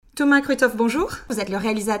Thomas Kruithof, bonjour. Vous êtes le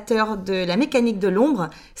réalisateur de La mécanique de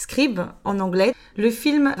l'ombre, Scribe en anglais. Le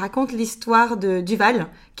film raconte l'histoire de Duval,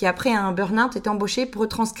 qui après un burn-out est embauché pour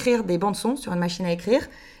retranscrire des bandes-sons sur une machine à écrire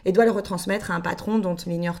et doit le retransmettre à un patron dont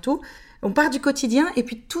il ignore tout. On part du quotidien et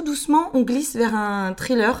puis tout doucement on glisse vers un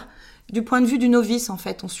thriller du point de vue du novice en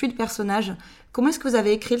fait. On suit le personnage. Comment est-ce que vous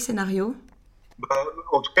avez écrit le scénario ?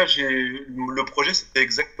 En tout cas, le projet, c'était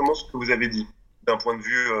exactement ce que vous avez dit. D'un point de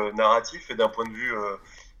vue narratif et d'un point de vue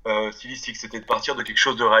stylistique, c'était de partir de quelque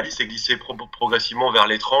chose de réaliste et glisser progressivement vers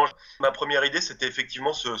l'étrange. Ma première idée, c'était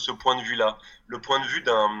effectivement ce point de vue-là, le point de vue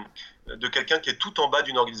de quelqu'un qui est tout en bas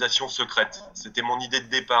d'une organisation secrète. C'était mon idée de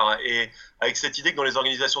départ. Et avec cette idée que dans les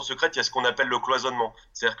organisations secrètes, il y a ce qu'on appelle le cloisonnement.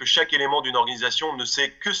 C'est-à-dire que chaque élément d'une organisation ne sait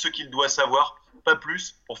que ce qu'il doit savoir, pas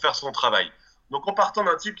plus, pour faire son travail. Donc en partant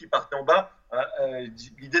d'un type qui partait en bas,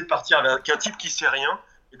 l'idée de partir avec un type qui sait rien,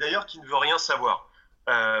 et d'ailleurs qui ne veut rien savoir.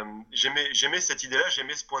 J'aimais cette idée-là,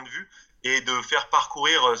 j'aimais ce point de vue, et de faire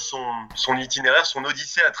parcourir son itinéraire, son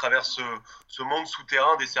odyssée à travers ce monde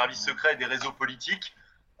souterrain des services secrets et des réseaux politiques,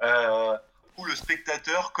 où le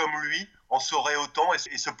spectateur, comme lui, en saurait autant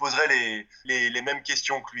et se poserait les mêmes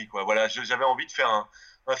questions que lui, quoi. Voilà, j'avais envie de faire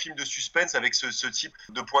un film de suspense avec ce type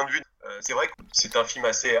de point de vue. C'est vrai que c'est un film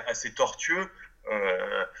assez tortueux.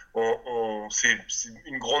 C'est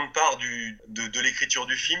une grande part de l'écriture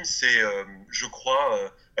du film, c'est, je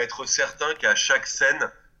crois, être certain qu'à chaque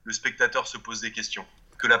scène, le spectateur se pose des questions.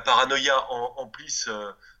 Que la paranoïa emplisse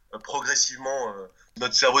progressivement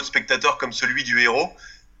notre cerveau de spectateur comme celui du héros,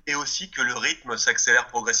 et aussi que le rythme s'accélère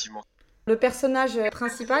progressivement. Le personnage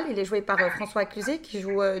principal, il est joué par François Cluzet, qui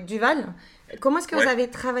joue Duval. Comment est-ce que vous avez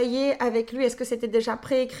travaillé avec lui ? Est-ce que c'était déjà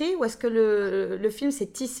préécrit ou est-ce que le film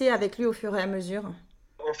s'est tissé avec lui au fur et à mesure ?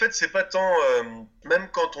 En fait, c'est pas tant... même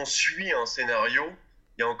quand on suit un scénario,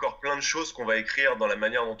 il y a encore plein de choses qu'on va écrire dans la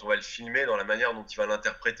manière dont on va le filmer, dans la manière dont il va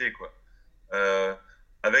l'interpréter, quoi.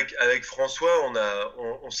 Avec François,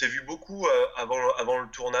 on s'est vu beaucoup avant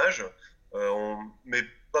le tournage, mais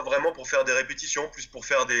pas vraiment pour faire des répétitions, plus pour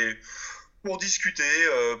faire pour discuter,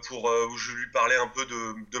 je lui parlais un peu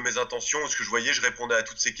de mes intentions, ce que je voyais, je répondais à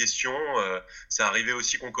toutes ses questions. Ça arrivait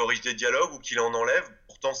aussi qu'on corrige des dialogues ou qu'il en enlève.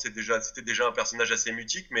 Pourtant, c'était déjà un personnage assez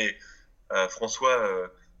mutique, mais François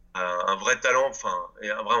a un vrai talent, et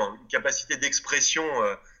vraiment une capacité d'expression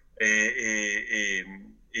et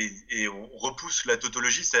on repousse la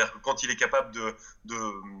tautologie, c'est-à-dire que quand il est capable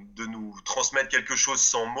de nous transmettre quelque chose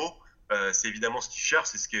sans mots, c'est évidemment ce qu'il cherche,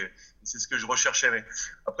 c'est ce que je recherchais. Mais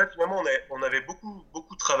après, finalement, on avait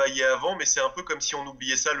beaucoup travaillé avant, mais c'est un peu comme si on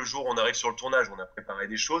oubliait ça le jour où on arrive sur le tournage. On a préparé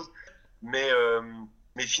des choses, mais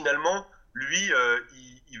finalement, lui,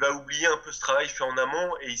 il va oublier un peu ce travail fait en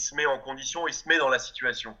amont et il se met en condition, il se met dans la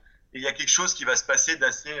situation. Et il y a quelque chose qui va se passer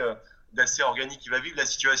d'assez organique. Il va vivre la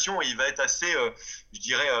situation et il va être assez, je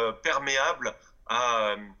dirais, perméable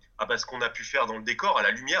à ce qu'on a pu faire dans le décor, à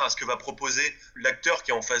la lumière, à ce que va proposer l'acteur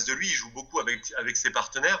qui est en face de lui. Il joue beaucoup avec ses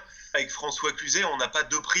partenaires. Avec François Cluzet, on n'a pas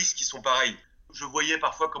deux prises qui sont pareilles. Je voyais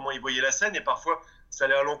parfois comment il voyait la scène et parfois ça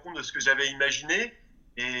allait à l'encontre de ce que j'avais imaginé.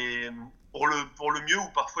 Et pour le mieux, ou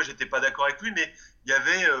parfois j'étais pas d'accord avec lui, mais il y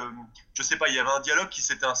avait, il y avait un dialogue qui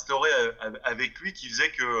s'était instauré avec lui qui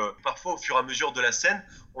faisait que parfois, au fur et à mesure de la scène,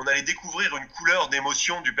 on allait découvrir une couleur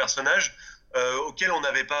d'émotion du personnage auquel on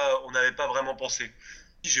n'avait pas vraiment pensé.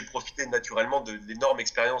 J'ai profité naturellement de l'énorme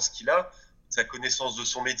expérience qu'il a, de sa connaissance de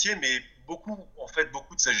son métier, mais beaucoup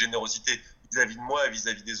de sa générosité vis-à-vis de moi et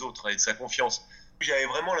vis-à-vis des autres, et de sa confiance. J'avais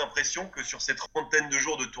vraiment l'impression que sur ces trentaines de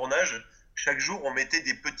jours de tournage, chaque jour, on mettait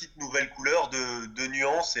des petites nouvelles couleurs de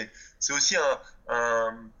nuances. Et c'est aussi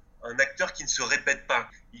un acteur qui ne se répète pas.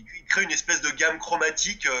 Il crée une espèce de gamme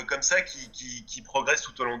chromatique comme ça qui progresse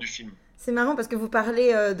tout au long du film. C'est marrant parce que vous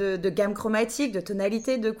parlez de gamme chromatique, de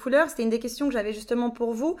tonalité, de couleurs. C'était une des questions que j'avais justement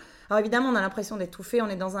pour vous. Alors évidemment, on a l'impression d'étouffer, on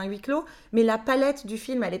est dans un huis clos, mais la palette du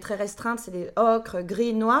film, elle est très restreinte. C'est des ocres,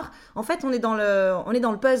 gris, noirs. En fait, on est dans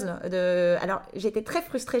le puzzle. Alors, j'ai été très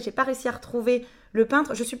frustrée. J'ai pas réussi à retrouver le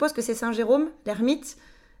peintre. Je suppose que c'est Saint-Jérôme, l'ermite.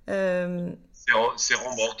 C'est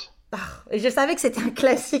Rembrandt. Et je savais que c'était un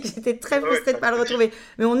classique, j'étais très frustrée de ne pas le retrouver.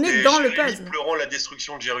 Mais on est dans le puzzle. Pleurant la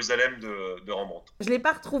destruction de Jérusalem de Rembrandt. Je ne l'ai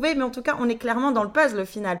pas retrouvé, mais en tout cas, on est clairement dans le puzzle au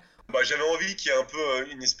final. J'avais envie qu'il y ait un peu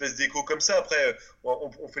une espèce d'écho comme ça. Après,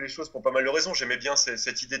 on fait les choses pour pas mal de raisons. J'aimais bien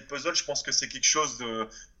cette idée de puzzle. Je pense que c'est quelque chose de...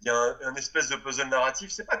 Il y a un espèce de puzzle narratif.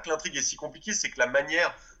 C'est pas que l'intrigue est si compliquée, c'est que la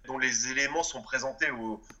manière dont les éléments sont présentés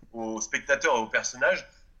aux spectateurs et aux personnages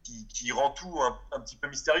qui rend tout un petit peu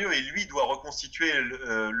mystérieux, et lui doit reconstituer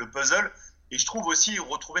le puzzle, et je trouve aussi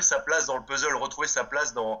retrouver sa place dans le puzzle, retrouver sa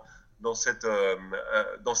place dans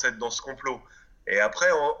ce complot. Et après,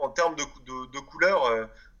 en termes de couleurs,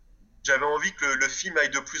 j'avais envie que le film aille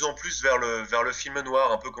de plus en plus vers le film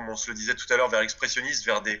noir, un peu comme on se le disait tout à l'heure, vers l'expressionniste,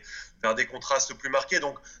 vers des contrastes plus marqués.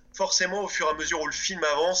 Donc forcément, au fur et à mesure où le film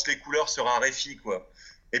avance, les couleurs se raréfient, quoi.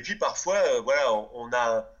 Et puis parfois, voilà, on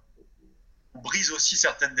brise aussi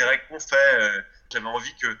certaines des règles qu'on fait. J'avais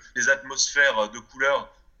envie que les atmosphères de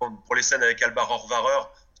couleurs pour les scènes avec Alba Rohrwacher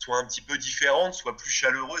soient un petit peu différentes, soient plus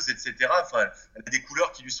chaleureuses, etc. Enfin, elle a des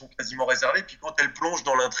couleurs qui lui sont quasiment réservées. Puis quand elle plonge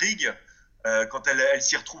dans l'intrigue, quand elle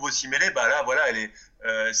s'y retrouve aussi mêlée, bah là, voilà,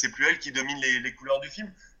 c'est plus elle qui domine les couleurs du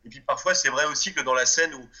film. Et puis parfois, c'est vrai aussi que dans la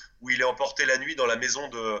scène où il est emporté la nuit dans la maison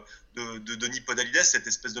de Denis Podalides, cette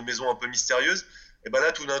espèce de maison un peu mystérieuse, et ben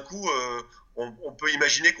là, tout d'un coup, on peut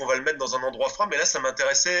imaginer qu'on va le mettre dans un endroit froid, mais là, ça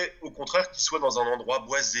m'intéressait au contraire qu'il soit dans un endroit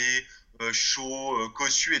boisé, chaud,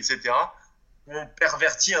 cossu, etc. On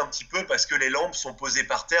pervertit un petit peu parce que les lampes sont posées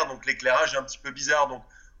par terre, donc l'éclairage est un petit peu bizarre. Donc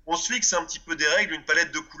on se fixe un petit peu des règles, une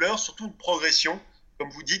palette de couleurs, surtout une progression,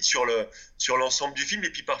 comme vous dites, sur l'ensemble du film.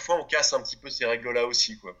 Et puis parfois, on casse un petit peu ces règles-là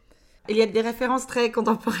aussi, quoi. Il y a des références très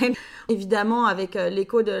contemporaines, évidemment, avec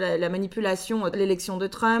l'écho de la manipulation de l'élection de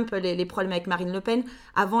Trump, les problèmes avec Marine Le Pen,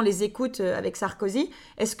 avant les écoutes avec Sarkozy.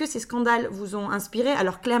 Est-ce que ces scandales vous ont inspiré?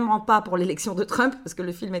 Alors, clairement pas pour l'élection de Trump, parce que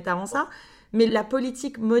le film est avant ça, mais la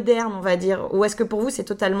politique moderne, on va dire, ou est-ce que pour vous, c'est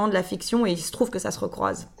totalement de la fiction et il se trouve que ça se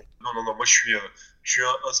recroise? Non, moi je suis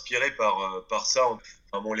inspiré par ça.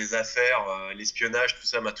 Enfin, bon, les affaires, l'espionnage, tout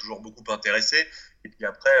ça m'a toujours beaucoup intéressé. Et puis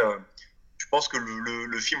après, je pense que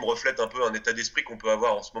le film reflète un peu un état d'esprit qu'on peut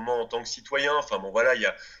avoir en ce moment en tant que citoyen. Enfin bon, voilà, il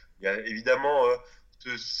y a évidemment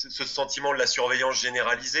ce sentiment de la surveillance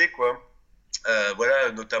généralisée, quoi.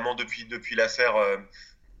 Voilà, notamment depuis l'affaire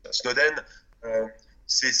Snowden. Euh,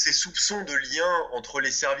 ces soupçons de lien entre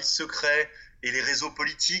les services secrets et les réseaux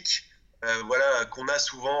politiques, voilà, qu'on a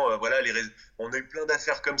souvent, voilà, on a eu plein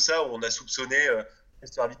d'affaires comme ça où on a soupçonné les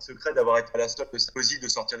services secrets d'avoir été à la stop de Sarkozy, de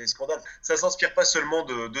sortir des scandales. Ça s'inspire pas seulement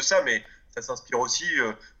de ça, mais ça s'inspire aussi,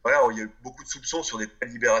 voilà, il y a eu beaucoup de soupçons sur des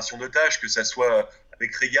libérations d'otages, que ça soit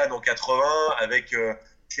avec Reagan en 80, avec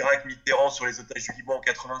Chirac, Mitterrand sur les otages du Liban en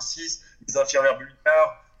 86, les infirmières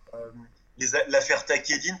bulgares, l'affaire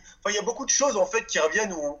Takedine. Enfin, il y a beaucoup de choses en fait qui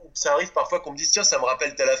reviennent où ça arrive parfois qu'on me dise tiens, ça me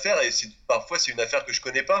rappelle telle affaire, et parfois c'est une affaire que je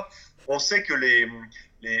connais pas. On sait que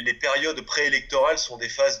les périodes préélectorales sont des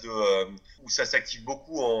phases où ça s'active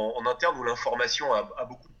beaucoup en interne, où l'information a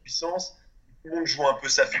beaucoup de puissance. Tout le monde joue un peu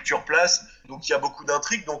sa future place, donc il y a beaucoup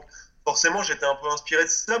d'intrigues. Donc forcément, j'étais un peu inspiré de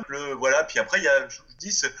ça. Voilà. Puis après, il y a, je vous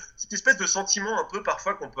dis, cette espèce de sentiment un peu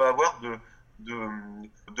parfois qu'on peut avoir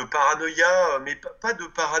de paranoïa, mais pas de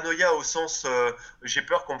paranoïa au sens j'ai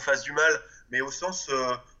peur qu'on me fasse du mal, mais au sens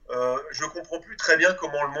je comprends plus très bien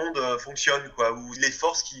comment le monde fonctionne, quoi, ou les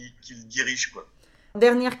forces qui le dirigent, quoi.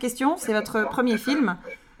 Dernière question, c'est votre premier film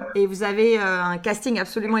et vous avez un casting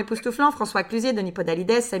absolument époustouflant, François Cluzet, Denis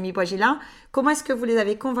Podalides, Samy Bouajila. Comment est-ce que vous les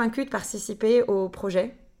avez convaincus de participer au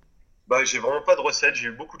projet? Bah, j'ai vraiment pas de recette, j'ai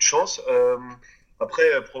eu beaucoup de chance.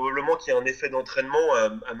 Après, probablement qu'il y a un effet d'entraînement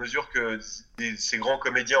à mesure que ces grands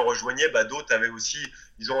comédiens rejoignaient, bah, d'autres avaient aussi,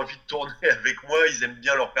 ils ont envie de tourner avec moi, ils aiment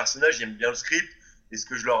bien leur personnage, ils aiment bien le script et ce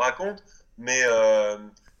que je leur raconte, mais, euh,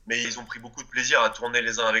 mais ils ont pris beaucoup de plaisir à tourner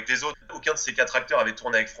les uns avec les autres. Aucun de ces quatre acteurs avait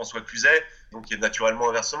tourné avec François Cluzet, donc il y a naturellement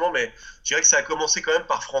inversement, mais je dirais que ça a commencé quand même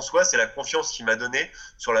par François, c'est la confiance qu'il m'a donnée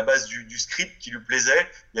sur la base du script qui lui plaisait.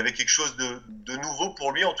 Il y avait quelque chose de nouveau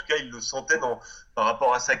pour lui, en tout cas il le sentait par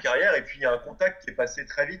rapport à sa carrière, et puis il y a un contact qui est passé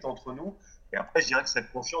très vite entre nous, et après je dirais que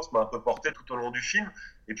cette confiance m'a un peu porté tout au long du film,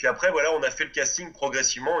 et puis après voilà, on a fait le casting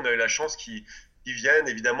progressivement, on a eu la chance qu'ils viennent.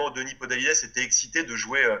 Évidemment, Denis Podalides était excité de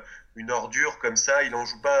jouer une ordure comme ça, il en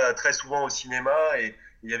joue pas très souvent au cinéma, et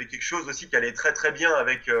il y avait quelque chose aussi qui allait très très bien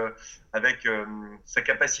avec sa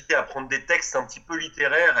capacité à prendre des textes un petit peu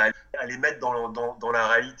littéraires, à les mettre dans la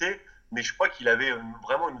réalité. Mais je crois qu'il avait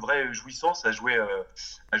vraiment une vraie jouissance à jouer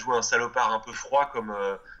un salopard un peu froid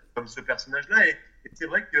comme ce personnage-là. Et c'est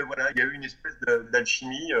vrai que voilà, il y a eu une espèce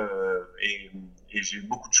d'alchimie et j'ai eu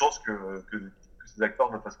beaucoup de chance que ces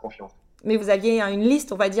acteurs me fassent confiance. Mais vous aviez une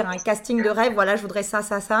liste, on va dire, un casting de rêve, voilà, je voudrais ça,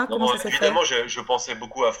 ça, ça. Comment Non, ça s'est fait? évidemment, je pensais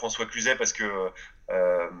beaucoup à François Cluzet parce que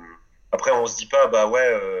après, on se dit pas, bah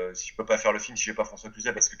ouais, si je peux pas faire le film, si j'ai pas François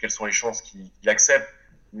Cluzet, parce que quelles sont les chances qu'il accepte.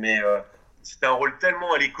 Mais c'était un rôle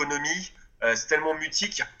tellement à l'économie, c'est tellement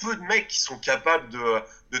mutique, il y a peu de mecs qui sont capables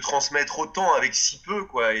de transmettre autant avec si peu,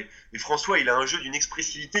 quoi. Et François, il a un jeu d'une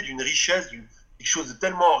expressivité, d'une richesse, quelque chose de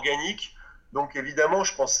tellement organique. Donc évidemment,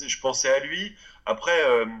 je pensais à lui. Après,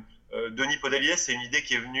 Denis Podalides, c'est une idée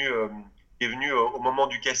qui est venue au moment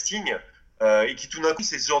du casting. et qui tout d'un coup,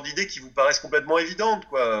 c'est ce genre d'idées qui vous paraissent complètement évidentes,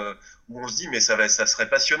 quoi, où on se dit, mais ça serait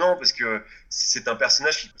passionnant, parce que c'est un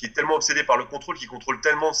personnage qui est tellement obsédé par le contrôle, qui contrôle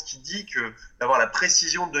tellement ce qu'il dit, que d'avoir la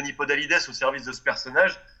précision de Denis Podalides au service de ce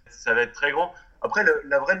personnage, ça va être très grand. Après,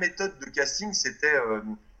 la vraie méthode de casting, c'était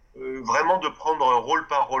vraiment de prendre rôle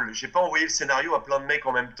par rôle. J'ai pas envoyé le scénario à plein de mecs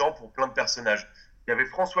en même temps pour plein de personnages. Il y avait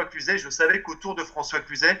François Cluzet, je savais qu'autour de François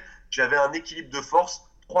Cluzet, j'avais un équilibre de force,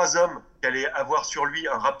 3 hommes qui allaient avoir sur lui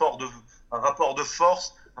un rapport de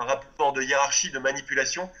force, un rapport de hiérarchie, de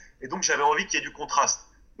manipulation, et donc j'avais envie qu'il y ait du contraste.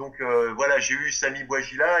 Donc voilà, j'ai eu Samy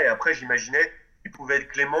Bouajila, et après j'imaginais qu'il pouvait être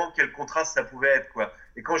Clément, quel contraste ça pouvait être, quoi.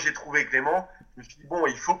 Et quand j'ai trouvé Clément, je me suis dit, bon,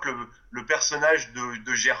 il faut que le personnage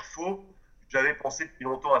de Gerfaux, j'avais pensé depuis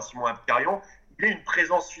longtemps à Simon Abkarian, il ait une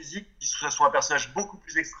présence physique, qui soit un personnage beaucoup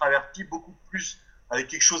plus extraverti, beaucoup plus avec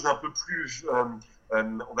quelque chose d'un peu plus,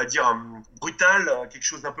 on va dire, brutal, quelque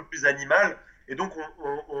chose d'un peu plus animal. Et donc,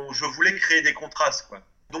 je voulais créer des contrastes, quoi.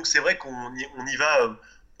 Donc, c'est vrai qu'on y va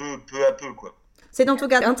peu à peu, quoi. C'est en tout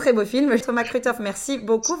cas un très beau film. Thomas Kruithof, merci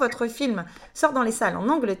beaucoup. Votre film sort dans les salles en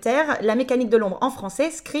Angleterre. La mécanique de l'ombre en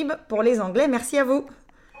français, Scribe pour les Anglais. Merci à vous.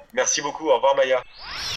 Merci beaucoup. Au revoir, Maïa.